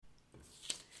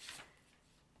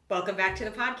Welcome back to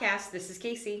the podcast. This is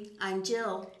Casey. I'm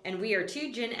Jill. And we are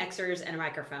two Gen Xers and a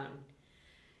microphone.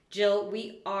 Jill,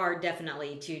 we are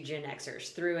definitely two Gen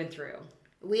Xers through and through.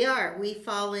 We are. We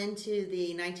fall into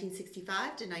the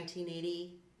 1965 to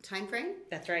 1980 time frame.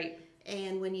 That's right.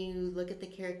 And when you look at the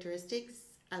characteristics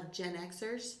of Gen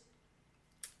Xers,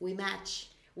 we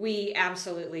match. We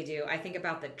absolutely do. I think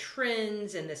about the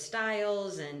trends and the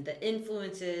styles and the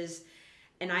influences,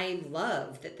 and I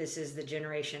love that this is the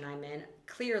generation I'm in.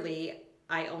 Clearly,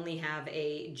 I only have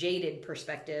a jaded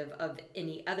perspective of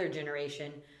any other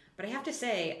generation, but I have to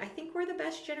say, I think we're the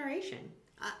best generation.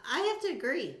 I have to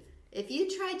agree. If you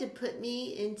tried to put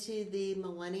me into the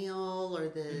millennial or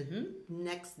the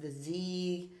the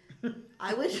Z,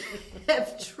 I would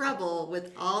have trouble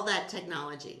with all that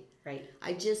technology. Right.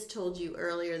 I just told you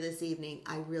earlier this evening,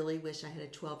 I really wish I had a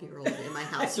 12-year-old in my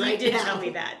house right now. You did tell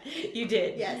me that. You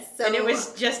did. Yes. So, and it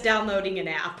was just downloading an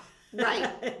app.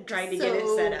 Right. Trying to get it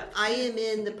set up. I am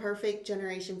in the perfect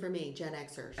generation for me, Gen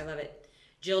Xers. I love it.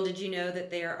 Jill, did you know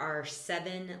that there are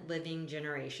 7 living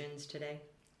generations today?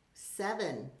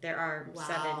 7. There are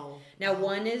Wow. 7. Now,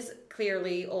 one is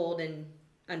clearly old and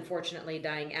unfortunately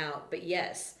dying out, but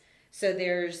yes. So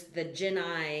there's the Gen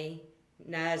I.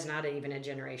 No, that's not even a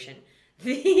generation.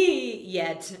 The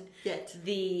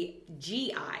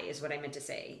GI is what I meant to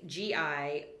say.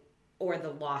 GI, or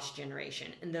the lost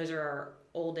generation. And those are our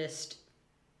oldest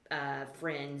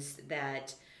friends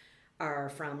that are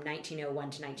from 1901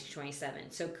 to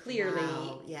 1927. So clearly,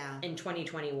 in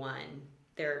 2021,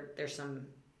 there's some,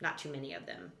 not too many of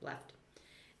them left.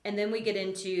 And then we get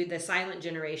into the silent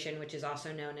generation, which is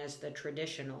also known as the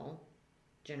traditional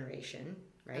generation,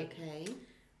 right? Okay.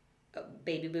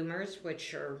 Baby boomers,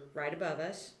 which are right above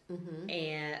us,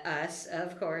 and us,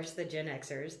 of course, the Gen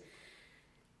Xers.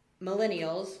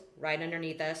 Millennials, right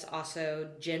underneath us, also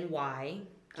Gen Y,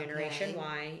 Generation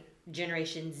Y,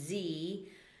 Generation Z,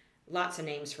 lots of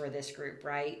names for this group,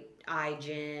 right?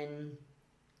 iGen,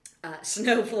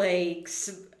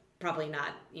 Snowflakes, probably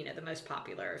not, the most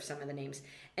popular of some of the names.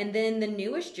 And then the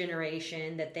newest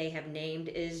generation that they have named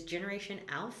is Generation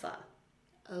Alpha.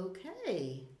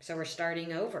 Okay. So we're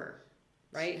starting over,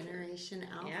 right? Generation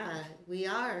Alpha. Yeah. We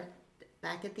are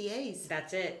back at the A's.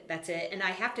 That's it. And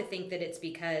I have to think that it's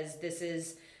because this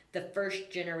is the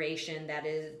first generation that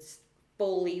is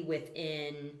fully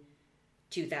within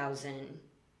 2000.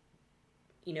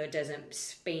 It doesn't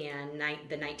span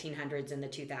the 1900s and the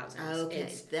 2000s. Okay,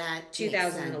 it's that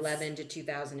 2011 to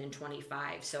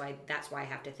 2025. So that's why I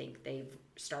have to think they've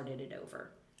started it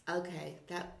over. Okay,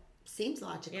 that seems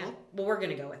logical. Yeah. Well, we're going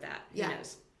to go with that. Yeah. Who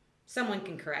knows? Someone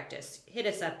can correct us. Hit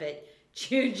us up at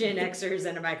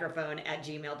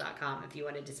GenXersandAmicrophone@gmail.com if you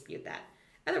want to dispute that.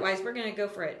 Otherwise, we're going to go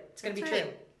for it. It's going to be true.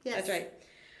 Yes. That's right.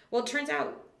 Well, it turns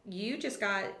out you just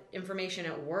got information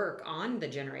at work on the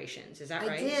generations. Is that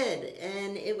right? I did,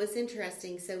 and it was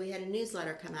interesting. So we had a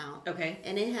newsletter come out. Okay.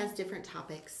 And it has different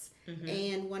topics.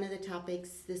 And one of the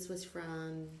topics, this was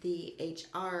from the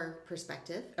HR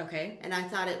perspective. Okay. And I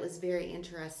thought it was very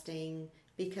interesting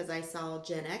because I saw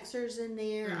Gen Xers in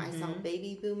there. I saw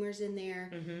baby boomers in there.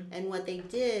 And what they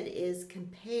did is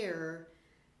compare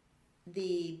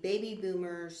the baby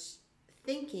boomers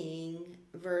thinking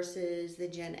versus the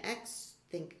Gen X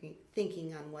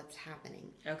thinking on what's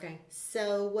happening. Okay.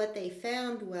 So what they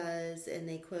found was, and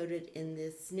they quoted in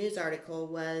this news article,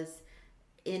 was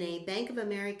in a Bank of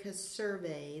America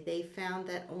survey, they found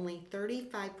that only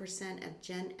 35% of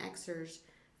Gen Xers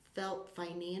felt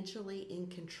financially in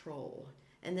control.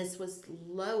 And this was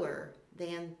lower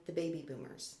than the baby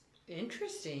boomers.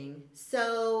 Interesting.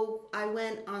 So I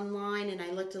went online and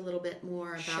I looked a little bit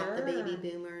more about the baby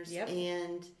boomers. Yep.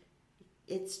 And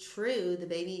it's true, the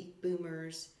baby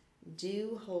boomers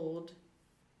do hold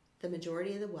the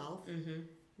majority of the wealth.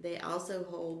 They also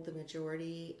hold the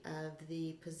majority of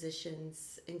the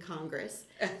positions in Congress.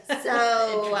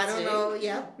 So I don't know.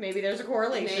 Yeah, maybe there's a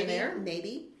correlation there.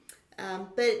 Maybe.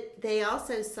 But they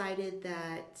also cited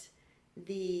that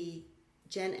the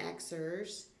Gen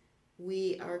Xers,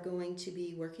 we are going to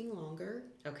be working longer.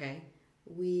 Okay.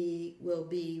 We will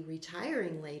be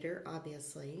retiring later,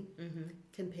 obviously,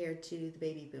 compared to the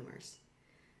baby boomers.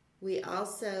 We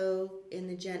also, in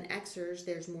the Gen Xers,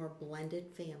 there's more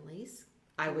blended families.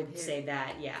 I would say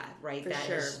that, yeah, right? That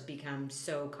sure. has become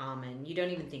so common. You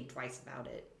don't even think twice about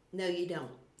it. No, you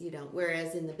don't. You don't.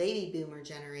 Whereas in the baby boomer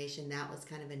generation, that was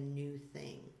kind of a new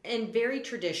thing. And very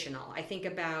traditional. I think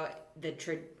about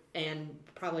and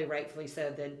probably rightfully so,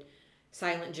 the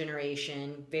silent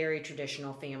generation, very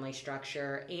traditional family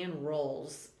structure and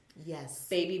roles. Yes.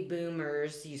 Baby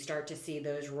boomers, you start to see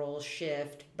those roles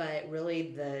shift, but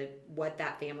really what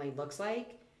that family looks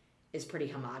like is pretty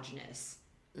homogenous.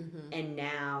 And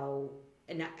now,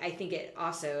 and I think it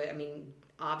also, I mean,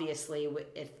 obviously,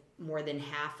 if more than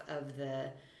half of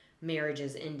the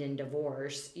marriages end in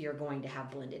divorce, you're going to have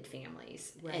blended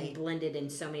families. Right. And blended in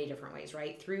so many different ways,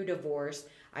 right? Through divorce,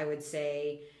 I would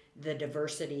say the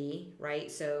diversity,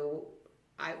 right? So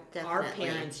our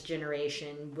parents'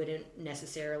 generation wouldn't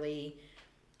necessarily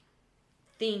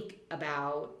think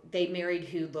about, they married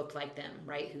who looked like them,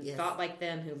 right? Who thought like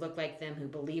them, who looked like them, who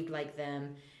believed like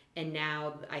them. And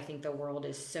now I think the world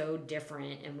is so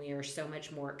different and we are so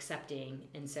much more accepting.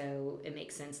 And so it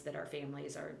makes sense that our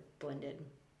families are blended.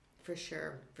 For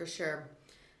sure. For sure.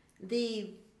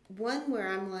 The one where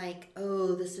I'm like,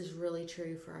 oh, this is really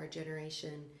true for our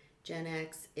generation, Gen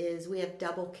X, is we have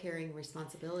double caring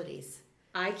responsibilities.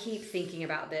 I keep thinking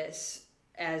about this.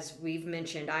 As we've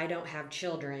mentioned, I don't have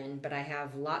children, but I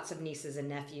have lots of nieces and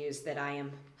nephews that I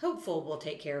am hopeful will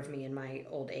take care of me in my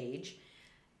old age.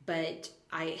 But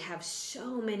I have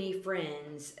so many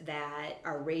friends that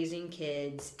are raising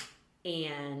kids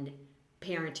and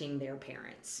parenting their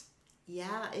parents.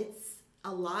 Yeah, it's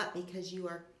a lot because you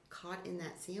are caught in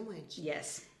that sandwich.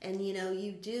 Yes. And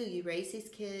you raise these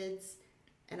kids,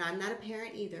 and I'm not a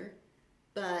parent either,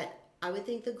 but I would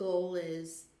think the goal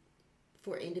is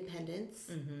for independence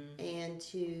and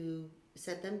to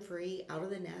set them free out of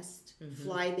the nest,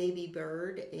 fly baby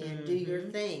bird, and do your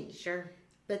thing. Sure.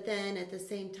 But then at the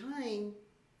same time,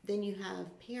 then you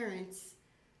have parents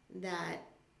that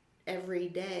every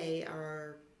day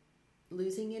are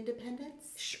losing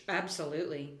independence.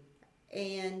 Absolutely.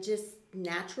 And just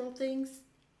natural things.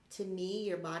 To me,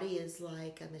 your body is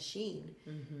like a machine.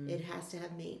 It has to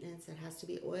have maintenance. It has to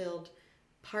be oiled.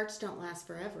 Parts don't last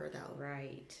forever, though.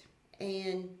 Right.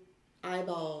 And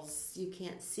eyeballs, you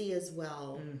can't see as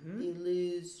well. You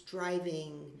lose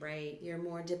driving. Right. You're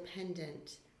more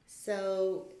dependent.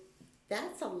 So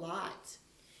that's a lot.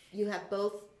 You have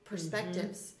both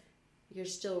perspectives. You're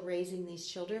still raising these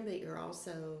children, but you're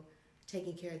also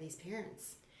taking care of these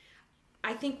parents.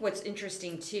 I think what's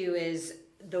interesting too is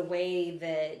the way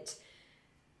that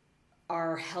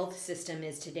our health system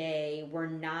is today. We're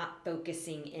not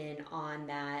focusing in on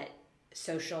that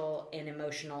social and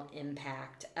emotional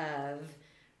impact of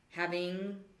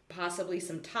having possibly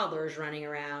some toddlers running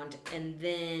around and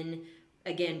then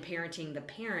again parenting the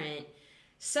parent.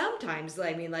 Sometimes,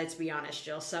 I mean, let's be honest,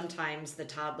 Jill, sometimes the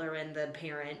toddler and the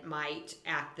parent might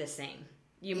act the same.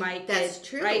 You might That's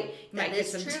true. Right? You might get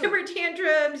some temper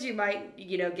tantrums. You might,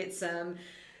 get some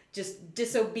just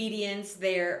disobedience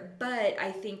there. But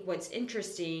I think what's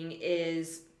interesting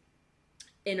is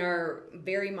in our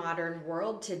very modern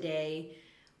world today,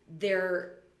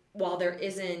 while there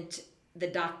isn't the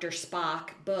Dr. Spock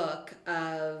book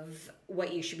of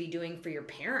what you should be doing for your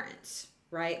parents,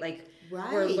 right? Like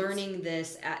we're learning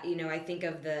this, I think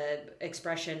of the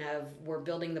expression of we're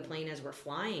building the plane as we're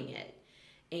flying it.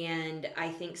 And I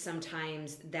think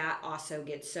sometimes that also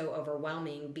gets so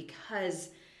overwhelming because,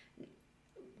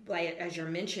 like as you're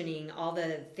mentioning, all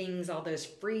the things, all those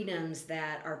freedoms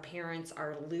that our parents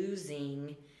are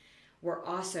losing, we're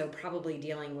also probably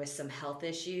dealing with some health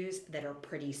issues that are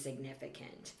pretty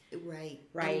significant. Right.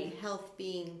 Right. And health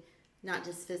being not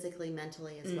just physically,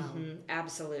 mentally as well.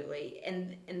 Absolutely.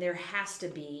 And there has to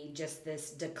be just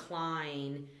this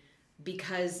decline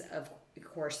because of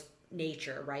course,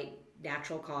 nature, right?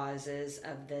 Natural causes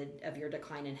of your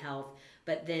decline in health,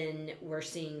 but then we're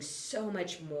seeing so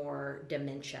much more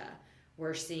dementia.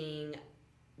 We're seeing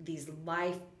these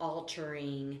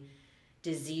life-altering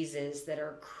diseases that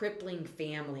are crippling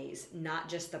families, not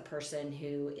just the person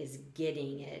who is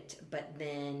getting it, but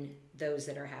then those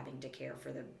that are having to care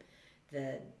for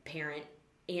the parent.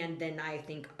 And then I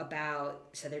think about,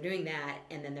 so they're doing that,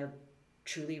 and then they're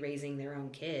truly raising their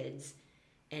own kids.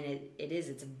 And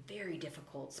it's a very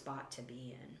difficult spot to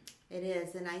be in. It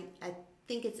is. And I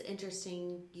think it's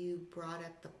interesting you brought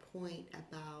up the point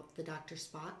about the Dr.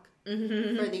 Spock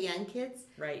for the young kids.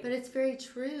 Right. But it's very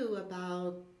true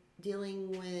about dealing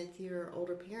with your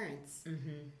older parents.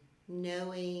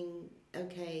 Knowing,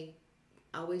 okay,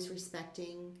 always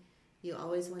respecting, you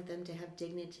always want them to have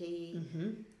dignity.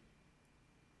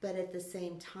 But at the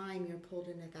same time, you're pulled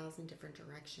in 1,000 different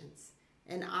directions.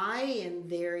 And I am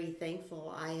very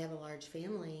thankful I have a large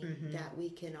family that we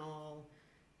can all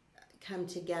come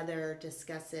together,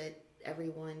 discuss it.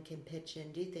 Everyone can pitch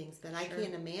in, do things. But I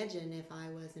can't imagine if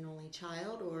I was an only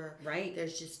child or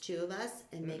there's just two of us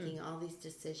and making all these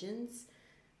decisions,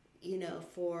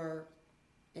 for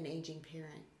an aging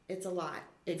parent. It's a lot.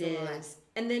 It is.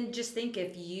 And then just think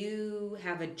if you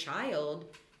have a child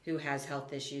who has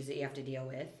health issues that you have to deal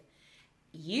with,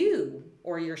 you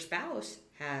or your spouse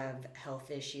have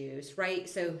health issues, right?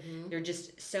 So there are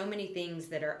just so many things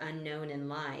that are unknown in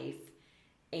life,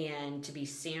 and to be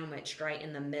sandwiched right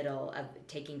in the middle of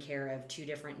taking care of two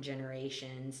different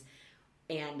generations,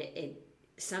 and it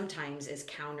sometimes is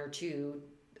counter to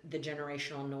the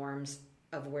generational norms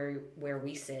of where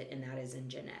we sit, and that is in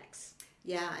Gen X.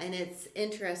 Yeah, and it's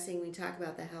interesting we talk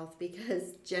about the health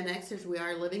because Gen Xers, we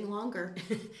are living longer.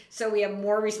 So we have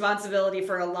more responsibility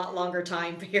for a lot longer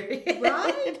time period.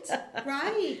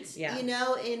 Right. Yeah. You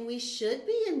know, and we should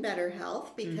be in better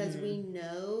health because we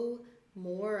know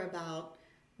more about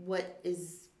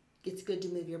it's good to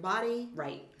move your body.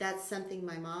 Right. That's something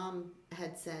my mom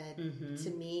had said to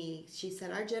me. She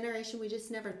said, our generation, we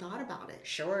just never thought about it.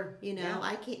 Sure. You know,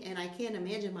 I can't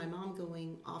imagine my mom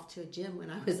going off to a gym when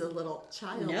I was a little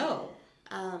child. No.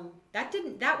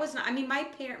 That was not, I mean, my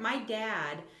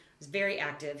dad was very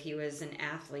active. He was an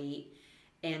athlete.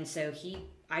 And so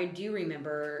I do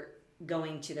remember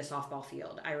going to the softball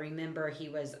field. I remember he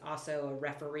was also a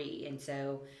referee.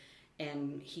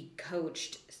 And he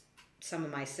coached some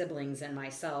of my siblings and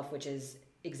myself, which is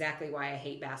exactly why I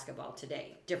hate basketball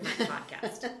today. Different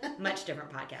podcast, much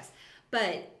different podcast.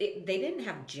 But they didn't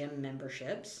have gym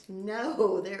memberships.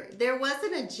 No, there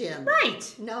wasn't a gym.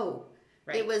 Right. No.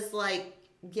 Right. It was like,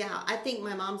 yeah, I think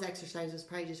my mom's exercise was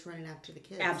probably just running after the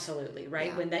kids. Absolutely,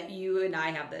 right? Yeah. When that you and I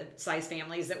have the size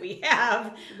families that we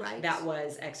have, right. That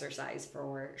was exercise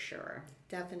for sure.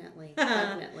 Definitely.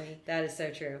 That is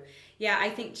so true. Yeah, I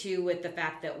think too with the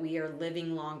fact that we are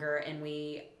living longer and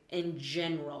we, in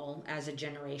general, as a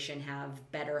generation, have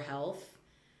better health.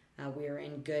 We're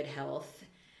in good health.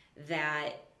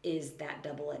 That is that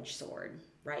double-edged sword,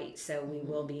 right? So we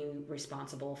will be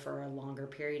responsible for a longer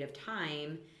period of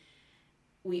time.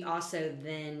 We also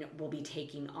then will be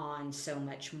taking on so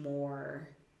much more.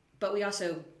 But we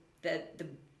also,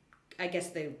 I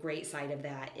guess the great side of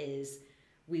that is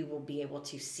we will be able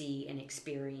to see and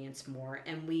experience more.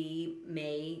 And we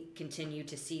may continue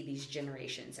to see these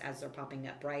generations as they're popping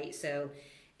up, right? So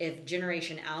if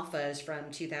Generation Alpha is from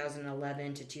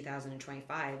 2011 to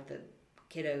 2025, the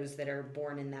kiddos that are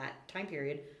born in that time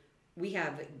period, we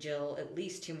have, Jill, at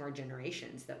least 2 more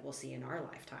generations that we'll see in our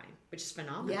lifetime, which is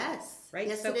phenomenal. Yes. Right?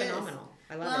 Yes, so it phenomenal.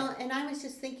 Is. I love it. Well, and I was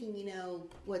just thinking, you know,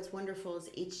 what's wonderful is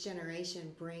each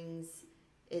generation brings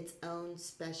its own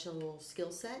special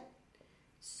skill set.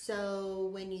 So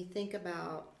when you think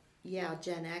about,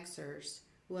 Gen Xers,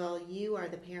 well, you are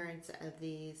the parents of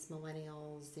these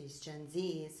millennials, these Gen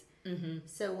Zs.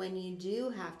 So when you do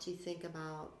have to think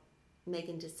about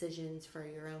making decisions for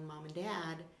your own mom and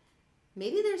dad,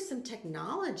 maybe there's some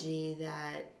technology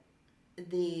that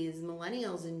these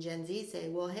millennials and Gen Z say,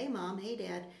 well, hey, mom, hey,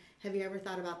 dad, have you ever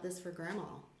thought about this for grandma?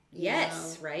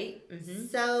 Yes, right?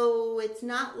 So it's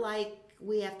not like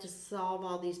we have to solve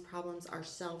all these problems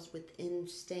ourselves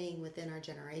staying within our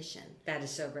generation. That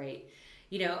is so great.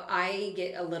 You know, I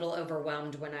get a little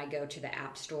overwhelmed when I go to the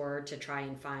app store to try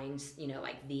and find,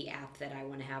 like the app that I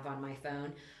want to have on my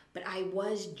phone. But I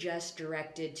was just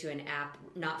directed to an app,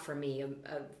 not for me.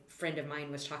 A friend of mine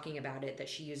was talking about it that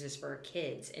she uses for her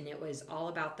kids, and it was all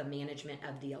about the management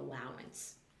of the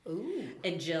allowance. Ooh.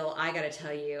 And Jill, I got to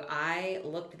tell you, I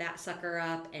looked that sucker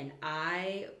up and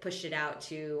I pushed it out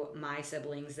to my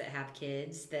siblings that have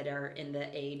kids that are in the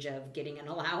age of getting an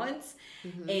allowance.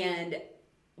 And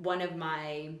one of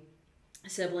my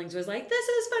siblings was like, this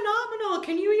is phenomenal.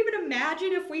 Can you even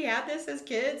imagine if we had this as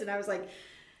kids? And I was like,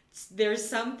 there's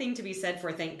something to be said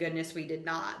for thank goodness we did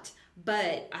not.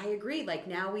 But I agree, like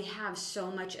now we have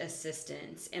so much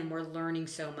assistance and we're learning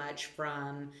so much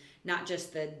from not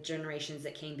just the generations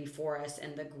that came before us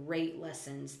and the great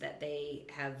lessons that they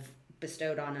have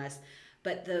bestowed on us,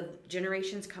 but the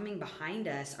generations coming behind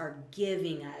us are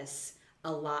giving us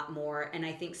a lot more. And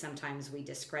I think sometimes we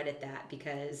discredit that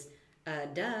because,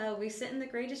 we sit in the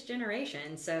greatest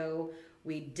generation. So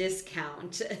we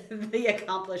discount the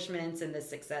accomplishments and the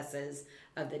successes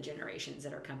of the generations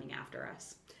that are coming after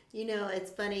us. You know, it's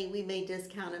funny, we may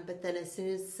discount it, but then as soon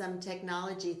as some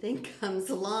technology thing comes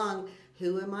along,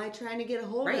 who am I trying to get a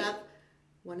hold of?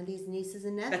 One of these nieces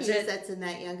and nephews that's in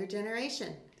that younger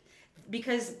generation.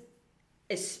 Because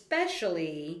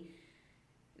especially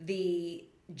the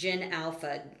Gen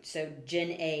Alpha, so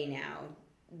Gen A now,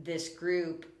 this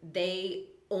group, they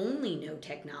only know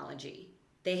technology.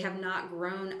 They have not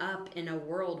grown up in a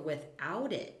world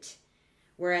without it.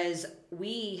 Whereas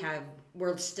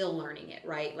we're still learning it,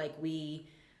 right? Like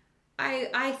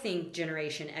I think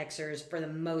Generation Xers for the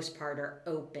most part are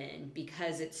open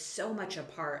because it's so much a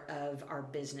part of our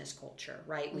business culture,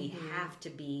 right? We have to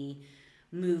be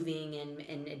moving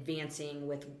and advancing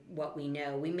with what we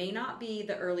know. We may not be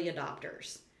the early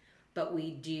adopters, but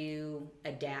we do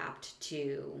adapt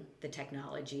to the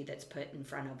technology that's put in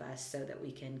front of us so that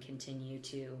we can continue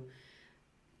to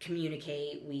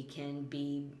communicate. We can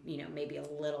be, maybe a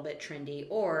little bit trendy,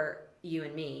 or you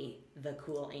and me, the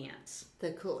cool ants.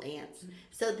 The cool ants.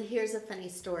 So here's a funny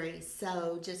story.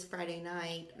 So just Friday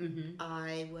night,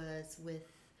 I was with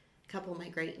a couple of my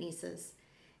great nieces,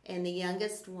 and the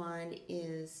youngest one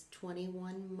is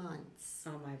 21 months.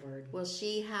 Oh, my word. Well,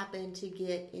 she happened to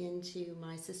get into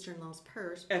my sister-in-law's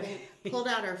purse, pulled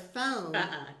out her phone.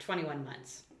 21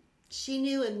 months. She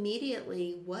knew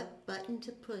immediately what button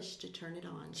to push to turn it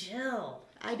on. Jill.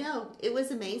 I know. It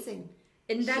was amazing.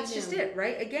 And that's just it,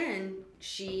 right? Again,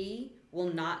 she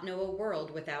will not know a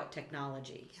world without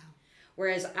technology. Yeah.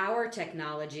 Whereas our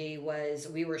technology was,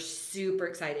 we were super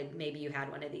excited. Maybe you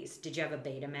had one of these. Did you have a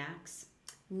Betamax?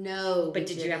 No. But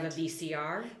did you have a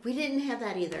VCR? We didn't have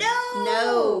that either.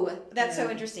 No. That's so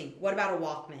interesting. What about a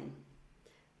Walkman?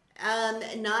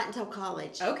 Not until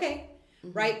college. Okay.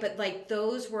 Right, but like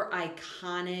those were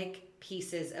iconic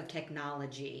pieces of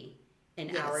technology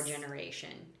in our generation.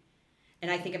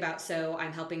 And I think about, so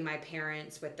I'm helping my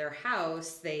parents with their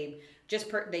house. They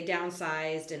they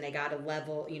downsized and they got a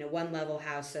level, one level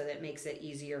house, so that makes it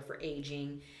easier for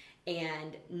aging.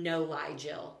 And no lie,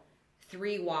 Jill,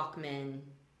 3 Walkman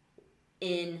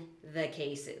in the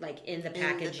case, like in the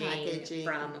packaging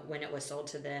from when it was sold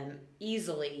to them,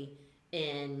 easily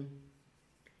in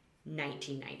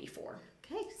 1994.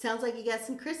 Okay, sounds like you got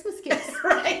some Christmas gifts.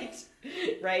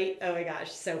 Right. Oh my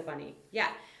gosh, so funny. Yeah.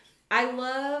 I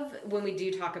love when we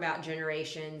do talk about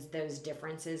generations, those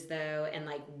differences though, and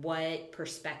like what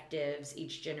perspectives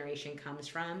each generation comes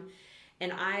from.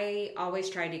 And I always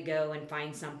try to go and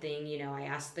find something, I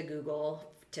ask the Google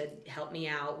to help me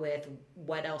out with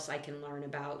what else I can learn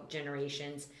about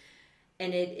generations.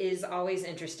 And it is always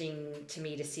interesting to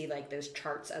me to see like those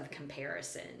charts of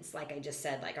comparisons. Like I just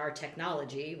said, like our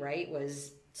technology, right,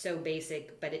 was so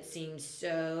basic, but it seems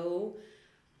so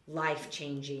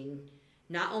life-changing.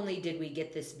 Not only did we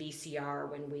get this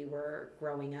VCR when we were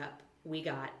growing up, we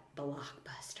got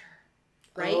Blockbuster,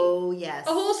 right? Oh, yes.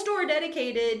 A whole store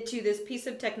dedicated to this piece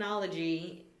of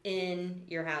technology in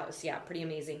your house. Yeah, pretty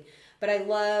amazing. But I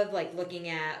love like looking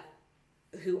at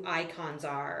who icons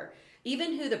are,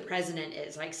 even who the president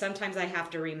is. Like sometimes I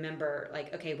have to remember,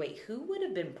 like, okay, wait, who would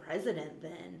have been president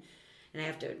then? And I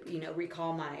have to,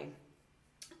 recall my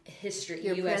history,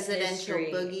 your U.S. presidential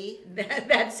history. boogie.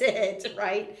 That's it,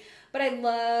 right? But I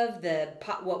love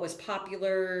what was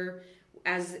popular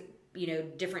as,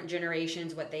 different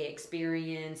generations, what they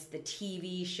experienced, the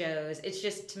TV shows. It's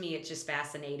just, to me, it's just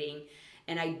fascinating.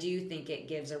 And I do think it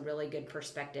gives a really good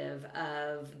perspective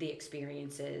of the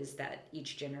experiences that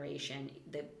each generation,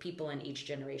 the people in each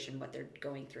generation, what they're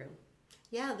going through.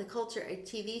 Yeah, the culture,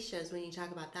 TV shows, when you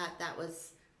talk about that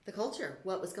was the culture,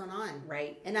 what was going on.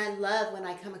 Right. And I love when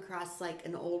I come across like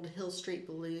an old Hill Street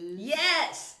Blues.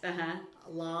 Yes!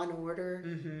 Law and Order.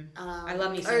 Mm-hmm. I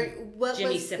love me some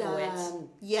Jimmy Sipowicz.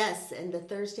 Yes, and the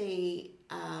Thursday,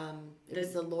 it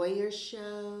was the lawyer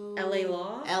show. L.A.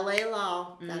 Law? L.A.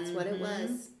 Law, that's what it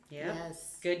was. Yeah.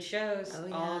 Yes. Good shows. Oh,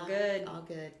 yeah. All good. All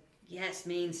good. Yes,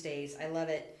 mainstays. I love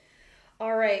it.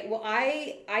 All right. Well,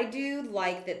 I do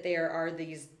like that there are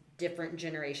these different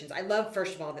generations. I love,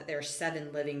 first of all, that there are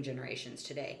 7 living generations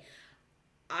today.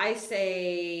 I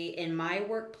say in my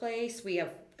workplace, we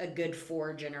have a good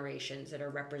 4 generations that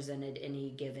are represented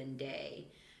any given day,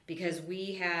 because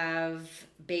we have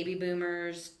baby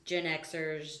boomers, Gen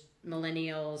Xers,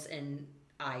 millennials, and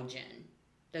iGen.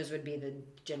 Those would be the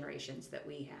generations that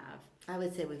we have. I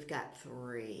would say we've got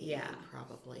 3. Yeah.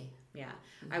 Probably. Yeah.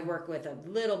 Mm-hmm. I work with a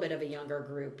little bit of a younger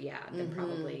group, than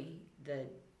probably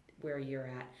where you're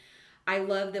at. I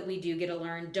love that we do get to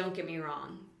learn. Don't get me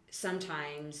wrong.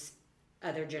 Sometimes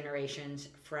other generations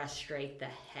frustrate the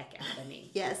heck out of me.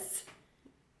 Yes.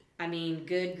 I mean,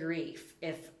 good grief.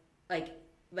 If like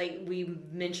we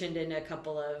mentioned in a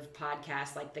couple of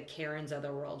podcasts, like the Karens of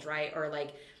the world, right? Or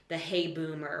like the hey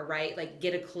boomer, right? Like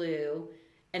get a clue.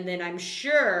 And then I'm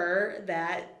sure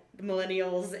that the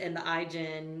millennials and the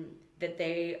iGen, that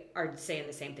they are saying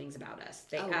the same things about us.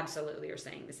 They absolutely are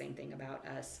saying the same thing about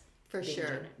us. For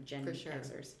sure. Gen For sure.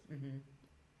 Xers. Mm-hmm.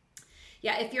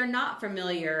 Yeah, if you're not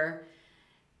familiar,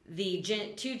 the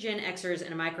 2 Gen Xers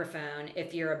and a microphone,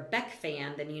 if you're a Beck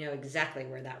fan, then you know exactly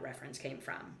where that reference came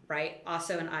from, right?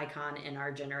 Also an icon in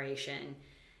our generation.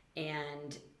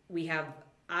 And we have,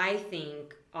 I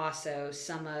think, also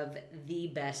some of the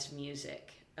best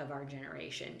music of our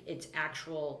generation. It's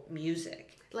actual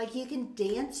music. Like you can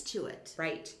dance to it.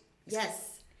 Right.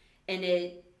 Yes. And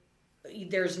it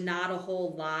there's not a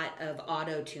whole lot of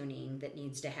auto tuning that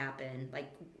needs to happen.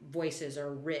 Like voices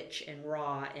are rich and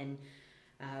raw and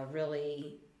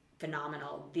really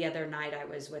phenomenal. The other night I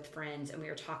was with friends and we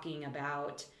were talking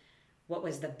about what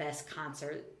was the best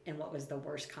concert and what was the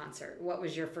worst concert. What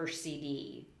was your first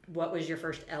CD? What was your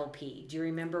first LP? Do you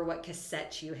remember what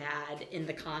cassettes you had in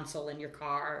the console in your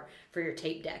car for your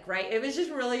tape deck, right? It was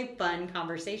just really fun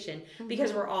conversation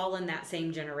because we're all in that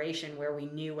same generation where we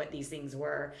knew what these things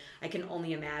were. I can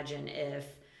only imagine if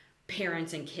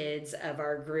parents and kids of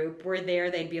our group were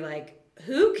there, they'd be like,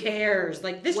 who cares?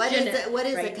 Like this. What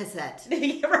is right? a cassette?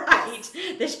 Right.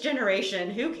 This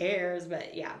generation, who cares?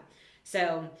 But yeah.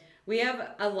 So we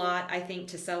have a lot, I think,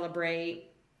 to celebrate.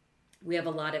 We have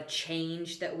a lot of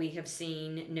change that we have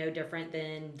seen, no different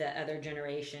than the other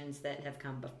generations that have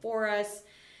come before us.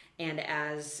 And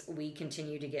as we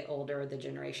continue to get older, the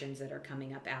generations that are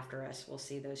coming up after us will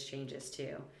see those changes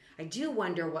too. I do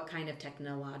wonder what kind of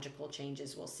technological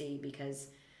changes we'll see, because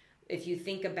if you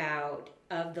think about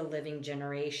of the living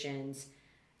generations,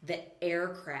 the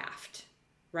aircraft,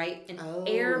 right? An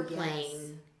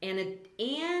airplane and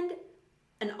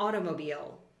an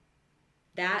automobile.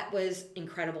 That was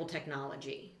incredible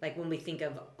technology. Like when we think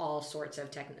of all sorts of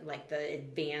like the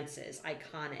advances,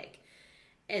 iconic.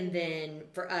 And then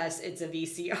for us, it's a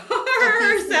VCR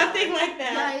or something like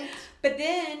that. Right. But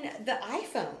then the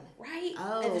iPhone, right?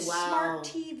 Oh, and the wow. smart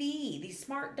TV, these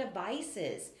smart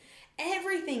devices.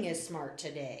 Everything is smart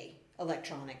today,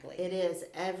 electronically. It is.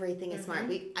 Everything is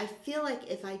smart. I feel like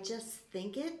if I just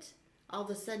think it, all of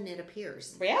a sudden it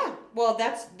appears. Yeah. Well,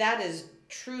 that is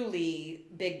truly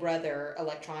Big Brother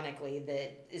electronically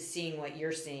that is seeing what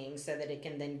you're seeing so that it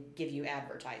can then give you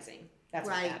advertising. That's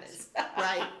what that is.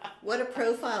 Right. What a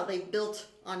profile they built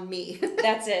on me.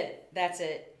 That's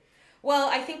it. Well,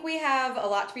 I think we have a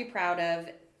lot to be proud of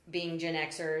being Gen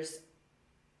Xers.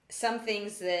 Some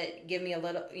things that give me a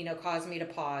little, cause me to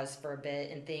pause for a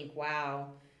bit and think, wow,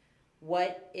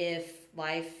 what if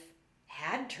life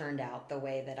had turned out the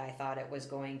way that I thought it was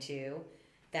going to?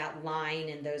 That line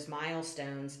and those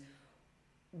milestones,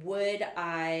 would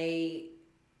I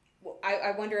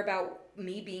wonder about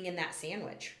me being in that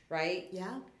sandwich, right?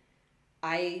 Yeah.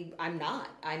 I'm not.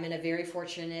 I'm in a very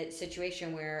fortunate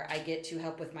situation where I get to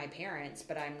help with my parents,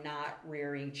 but I'm not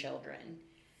rearing children.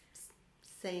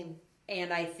 Same.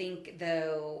 And I think,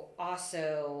 though,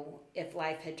 also, if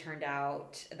life had turned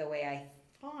out the way I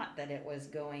thought that it was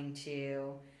going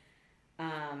to,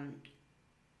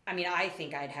 I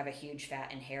think I'd have a huge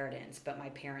fat inheritance, but my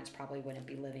parents probably wouldn't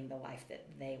be living the life that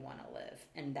they want to live.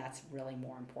 And that's really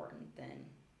more important than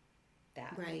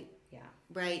that. Right. Yeah.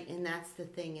 Right. And that's the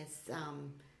thing is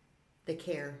the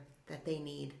care that they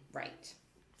need. Right.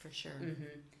 For sure.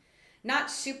 Mm-hmm. Not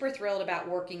super thrilled about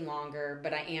working longer,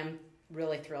 but I am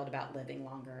really thrilled about living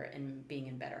longer and being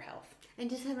in better health. And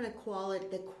just having the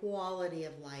quality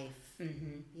of life.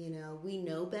 Mm-hmm. We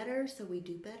know better, so we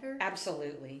do better.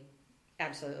 Absolutely.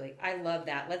 I love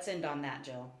that. Let's end on that,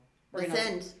 Jill. Let's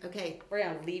end. Okay. We're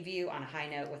going to leave you on a high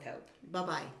note with hope.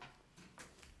 Bye-bye.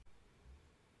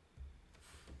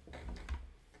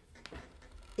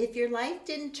 If your life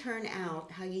didn't turn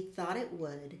out how you thought it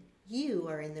would, you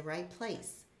are in the right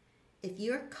place. If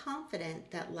you're confident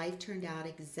that life turned out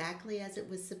exactly as it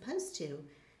was supposed to,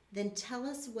 then tell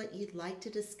us what you'd like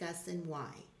to discuss and why.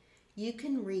 You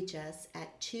can reach us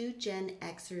at 2 Gen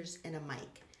Xers and a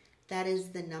mic. That is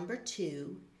the number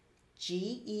 2,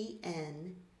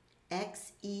 GenXersandamic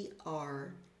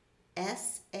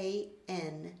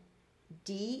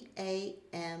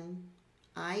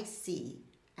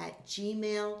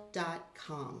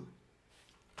 @gmail.com.